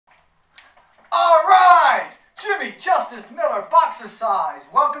Justice Miller, boxercise.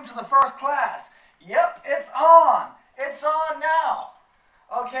 Welcome to the first class. Yep, it's on. It's on now.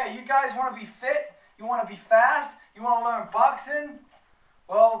 Okay, you guys want to be fit? You want to be fast? You want to learn boxing?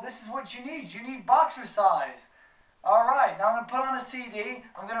 Well, this is what you need. You need boxercise. All right, now I'm going to put on a CD.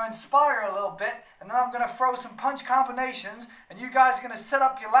 I'm going to inspire a little bit, and then I'm going to throw some punch combinations, and you guys are going to set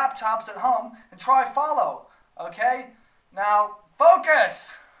up your laptops at home and try follow. Okay? Now,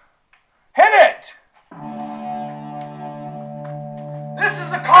 focus. Hit it. This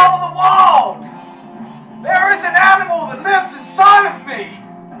is the call of the wild. There is an animal that lives inside of me.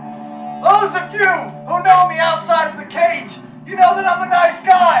 Those of you who know me outside of the cage, you know that I'm a nice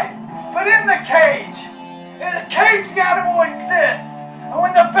guy. But in the cage the animal exists. And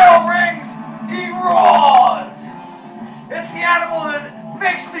when the bell rings, he roars. It's the animal that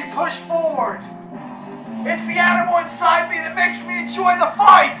makes me push forward. It's the animal inside me that makes me enjoy the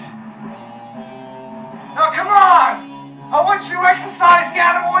fight. Now come on. I want you to exercise the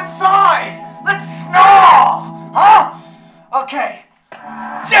animal inside. Let's snarl. Huh? Okay.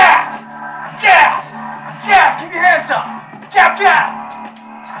 Jab. Jab. Jab. Keep your hands up. Jab, jab.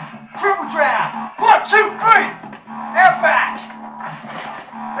 Triple jab. 1, 2, 3. And back.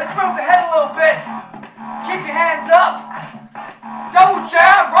 Let's move the head a little bit. Keep your hands up. Double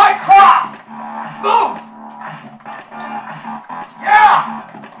jab. Right cross. Move. Yeah.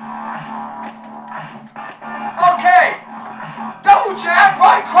 Okay. Double jab.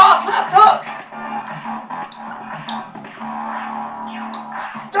 Right cross. Left hook.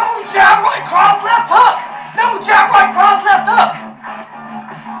 Double jab. Right cross. Left hook. Double jab. Right cross. Left hook.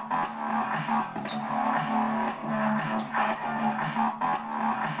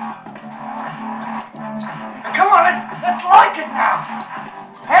 Come on, let's like it now.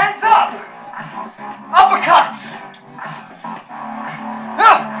 Hands up. Uppercuts.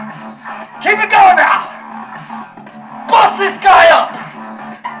 Keep it going now. Bust this guy up.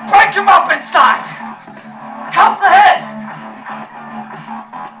 Break him up inside. Cuff the head.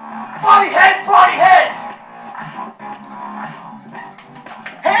 Body head, body head.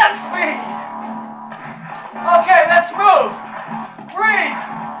 Hand speed. Okay, let's move. Breathe.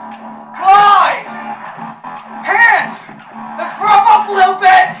 Glide. Hands. Let's throw them up a little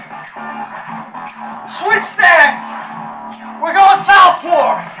bit. Switch stance. We're going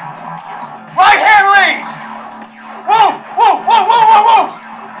southpaw. Right hand lead. Woo, woo, woo, woo, woo, woo.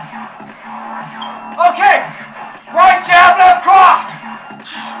 Okay. Right jab, left cross.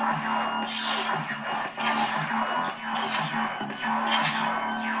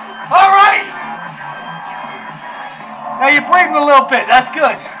 All right. Now you're breathing a little bit. That's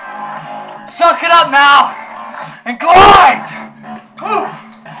good. Suck it up now. And glide. Woo.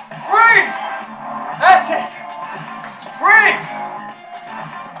 Breathe. That's it. Breathe.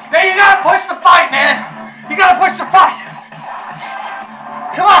 Now you gotta push the fight, man. You gotta push the fight.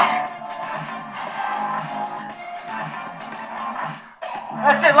 Come on.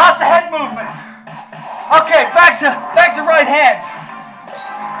 That's it. Lots of head movement. Okay, back to right hand.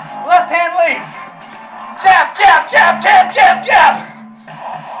 Left hand lead. Jab, jab, jab, jab, jab, jab.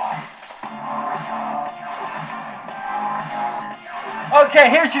 Okay,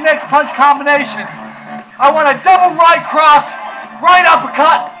 here's your next punch combination. I want a double right cross, right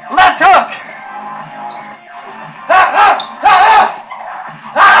uppercut, left hook.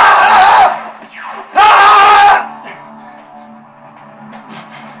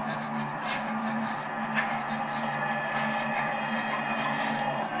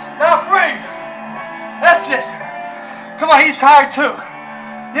 Now breathe. That's it. Come on, he's tired too.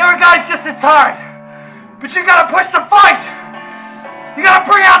 The other guy's just as tired. But you gotta push the fight. You gotta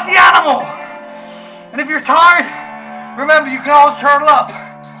bring out the animal. And if you're tired, remember you can always turtle up.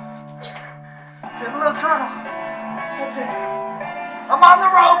 That's it, a little turtle. That's it. I'm on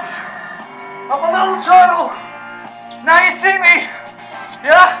the rope. I'm a little turtle. Now you see me.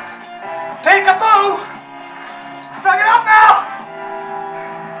 Yeah? Peekaboo. Suck it up now.